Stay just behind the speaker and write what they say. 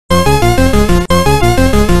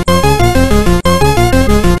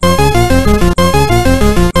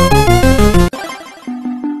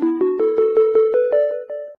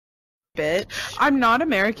not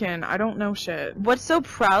American. I don't know shit. What's so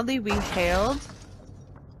proudly we hailed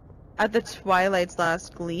at the twilight's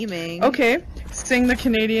last gleaming. Okay, sing the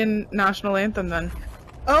Canadian national anthem then.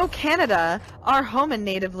 Oh, Canada, our home and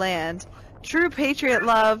native land. True patriot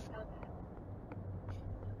love.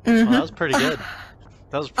 Oh, that was pretty good.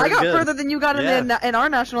 That was pretty good. I got further than you got in our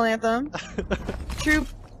national anthem.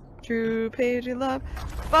 True patriot love.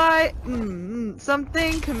 By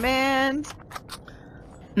something command.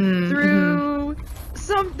 Through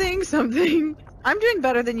something. I'm doing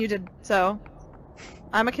better than you did, so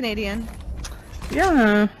I'm a Canadian.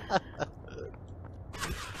 Yeah.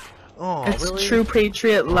 Oh, It's really? true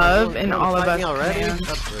patriot love in all of us. Already? Man.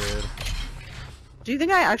 That's rude. Do you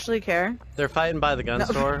think I actually care? They're fighting by the gun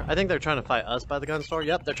store. I think they're trying to fight us by the gun store.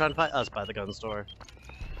 Yep, they're trying to fight us by the gun store.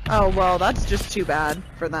 Oh well, that's just too bad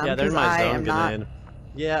for them. Yeah, they're in my I zone, am not. Grenade.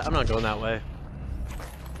 Yeah, I'm not going that way.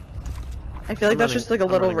 I feel like that's just like a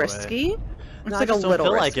little running away. risky. It's No, like I a just little don't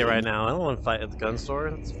feel risky. like it right now. I don't want to fight at the gun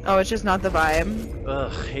store. Oh, it's just not the vibe.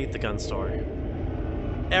 Ugh, hate the gun store.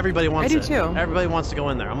 Everybody wants I it. do too. Everybody wants to go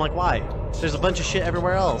in there. I'm like, why? There's a bunch of shit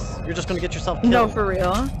everywhere else. You're just gonna get yourself killed. No, for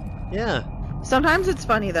real. Yeah. Sometimes it's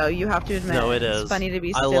funny though. You have to admit. No, it is. It's funny to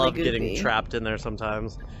be I silly love goofy. getting trapped in there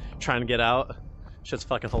sometimes. Trying to get out. Shit's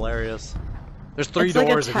fucking hilarious. There's 3 It's like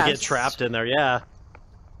a doors if you get test. trapped in there, yeah.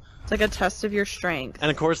 It's like a test of your strength.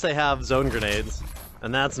 And of course they have zone grenades.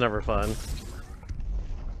 And that's never fun.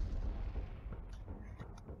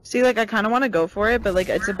 See, like I kind of want to go for it, but like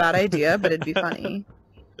it's a bad idea, but it'd be funny.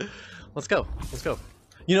 Let's go. Let's go.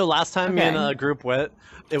 You know, last time me and Okay. a group went,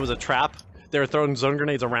 it was a trap. They were throwing zone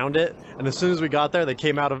grenades around it, and as soon as we got there, they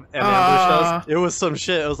came out of and ambushed us. It was some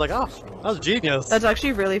shit. It was like, oh, that was genius. That's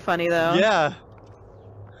actually really funny though. Yeah.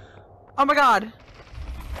 Oh my god.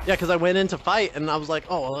 Yeah, because I went in to fight, and I was like,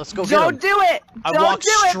 oh, well, let's go Don't get him. do it! I Don't walked do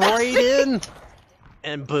it! straight in,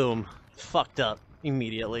 and boom. Fucked up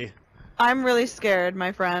immediately. I'm really scared,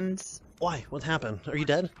 my friends. Why? What happened? Are you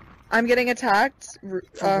dead? I'm getting attacked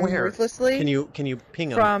From where? ruthlessly Can you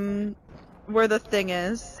ping him? from where the thing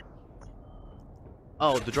is.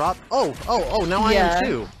 Oh, the drop? Oh, now I Yeah. am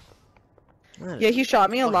too. That Yeah, is he shot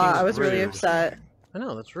me a lot. fucking I was really rude. upset. I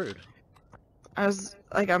know, that's rude. I was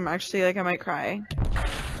like, I'm actually like, I might cry.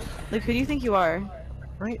 Like, who do you think you are?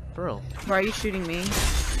 Right, for real. Why are you shooting me?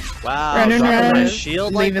 Wow, Run and dropping my run,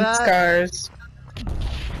 shield like leaving that? scars.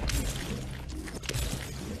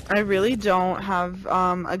 I really don't have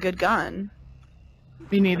a good gun.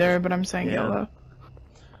 Me neither, but I'm saying Yeah. YOLO.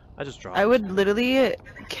 I just dropped. I would literally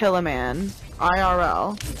kill a man,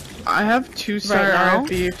 IRL, I have 2-star Right now?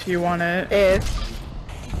 RFB if you want it. if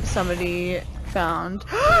somebody found.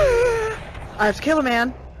 I have to kill a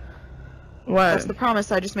man. What? That's the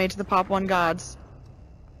promise I just made to the Pop 1 gods.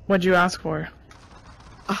 What'd you ask for?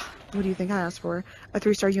 What do you think I asked for? A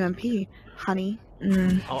 3-star UMP, honey.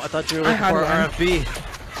 Oh, I thought you were I looking had for one. RFB.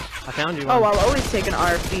 I found you one. Oh, I'll always take an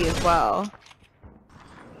RFB as well.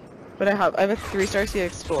 But I have a 3-star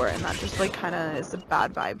CX4, and that just like kind of is a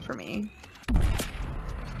bad vibe for me.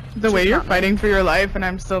 The way Just you're not- fighting for your life and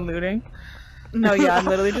I'm still looting. No, yeah, I'm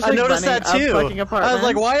literally just I like noticed running that too. up fucking apartments. I was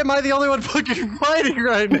like, why am I the only one fucking fighting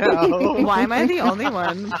right now? Why am I the only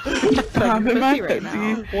one Popping my pussy right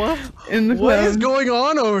now? pussy What? in the What is club. going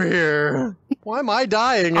on over here? Why am I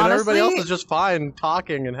dying and everybody else Honestly- is just fine,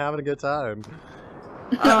 talking and having a good time?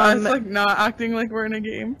 It's like not acting like we're in a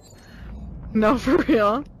game. No, for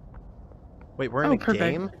real. Wait, we're in Oh, a perfect.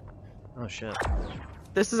 game? Oh shit.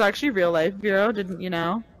 This is actually real life, Vero. Didn't you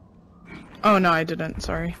know? Oh no, I didn't.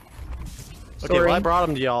 Sorry. Okay, well I Sorry. brought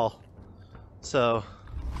him to y'all. So,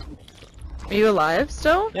 Are you alive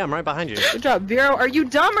still? yeah, I'm right behind you. Good job, Vero. Are you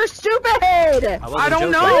dumb or stupid? wasn't I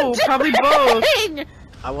don't joking. know. Probably both. Dang!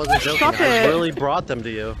 I wasn't joking. Stop I it. really brought them to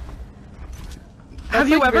you. Have That's,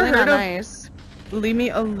 you like, ever really heard not of nice. Leave Me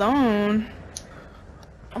Alone?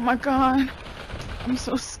 Oh my god. I'm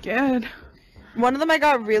so scared. One of them I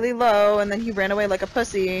got really low, and then he ran away like a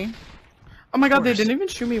pussy. Oh my god, they course. didn't even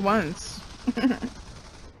shoot me once.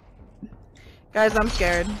 Guys, I'm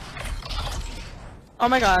scared. Oh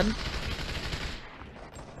my god.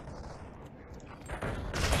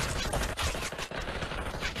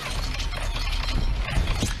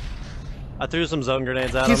 I threw some zone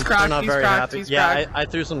grenades at He's them. cracked, They're not he's very cracked, happy. he's Yeah, cracked. I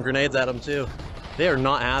threw some grenades at them too. They are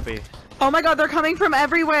not happy. Oh my god, they're coming from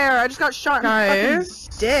everywhere. I just got shot in the Guys.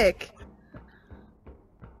 fucking dick.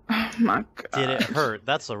 Oh my god. Did it hurt?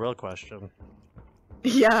 That's the real question.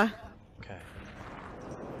 Yeah, Okay.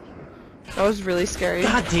 that was really scary.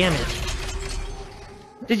 God damn it.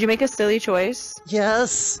 Did you make a silly choice?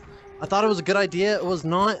 Yes. I thought it was a good idea. It was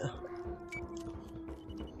not.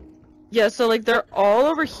 Yeah, so like they're all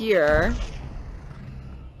over here.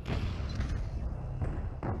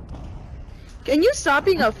 Can you stop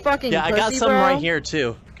being a fucking Yeah, I pussy, got some bro? right here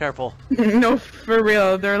too. Careful. No, for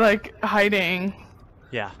real. They're like hiding.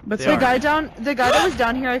 Yeah. But they the are. The guy that was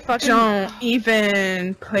down here, I fucking. Don't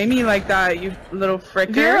even play me like that, you little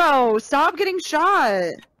fricker. Vero, stop getting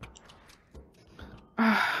shot.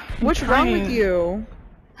 What's wrong with you?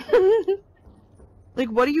 Like,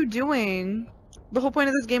 what are you doing? The whole point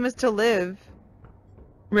of this game is to live.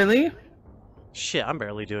 Really? Shit, I'm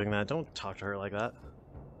barely doing that. Don't talk to her like that.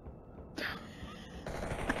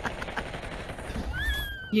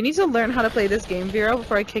 You need to learn how to play this game, Vero,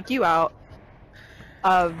 before I kick you out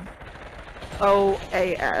of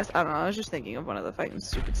OAS. I don't know, I was just thinking of one of the fighting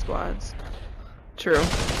stupid squads. True.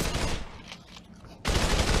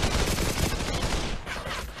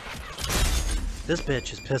 This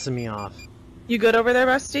bitch is pissing me off. You good over there,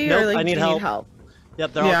 Rusty? Nope, or like, I need do you help. need help?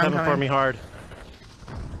 Yep, they're all Yeah, I'm coming for coming. me hard.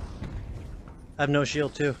 I have no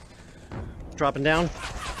shield too. Dropping down.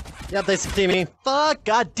 Yep, they see me. Fuck!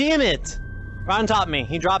 God damn it! Right on top of me.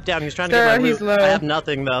 He dropped down. He's trying to Sarah, get my he's loot. low. I have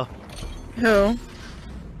nothing though. Who?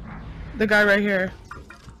 The guy right here.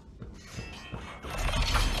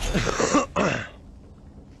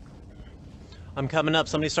 I'm coming up.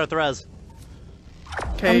 Somebody start the res.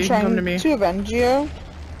 Okay, you can come to me. to avenge you.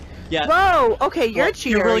 Yeah. Whoa! Okay, you're a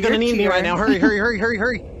cheater. You're really gonna need me right now. Hurry, hurry, hurry, hurry,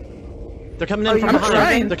 hurry! They're coming in Oh, from you're behind.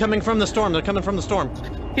 trying. They're coming from the storm. They're coming from the storm.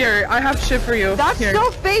 Here, I have shit for you. That's here. so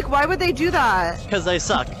fake. Why would they do that? Because they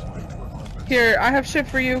suck. Here, I have shit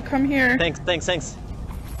for you. Come here. Thanks, thanks, thanks.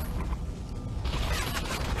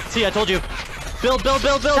 See, I told you. Build, build,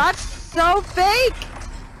 build, build! That's so fake.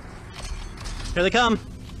 Here they come.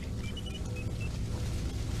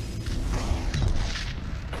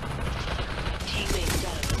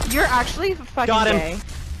 You're actually fucking Got him. gay.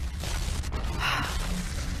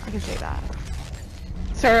 I can say that.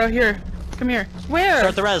 Sarah, here. Come here. Where?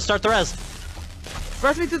 Start the res, start the res.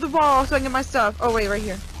 Rush me through the wall so I can get my stuff. Oh wait, right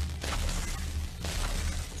here.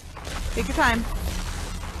 Take your time.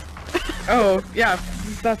 Oh, yeah.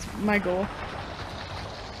 That's my goal.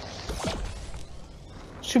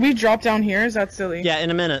 Should we drop down here? Is that silly? Yeah, in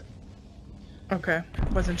a minute. Okay.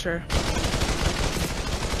 Wasn't sure.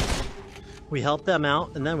 We help them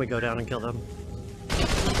out, and then we go down and kill them.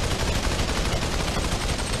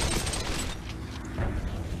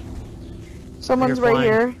 Someone's You're right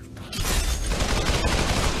flying. here.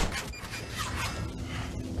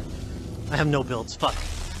 I have no builds. Fuck.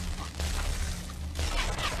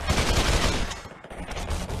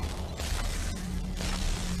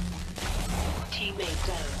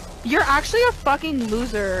 You're actually a fucking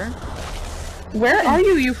loser. Where are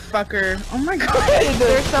you, you fucker? Oh my god.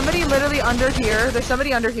 There's somebody literally under here. There's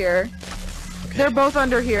somebody under here. Okay. They're both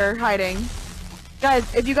under here, hiding.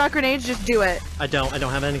 Guys, if you got grenades, just do it. I don't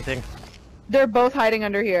have anything. They're both hiding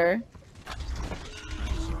under here.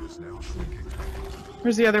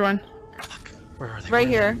 Where's the other one? Where are they? Right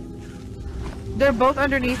Where are here. They're both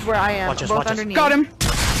underneath where I am. Watch us, both watch us. underneath. Got him.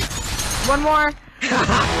 One more. We did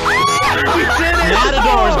it.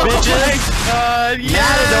 Matadors, bitches! Yeah.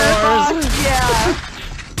 Matadors! Yeah.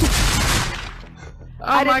 Oh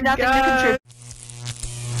I my did nothing to god. contribute.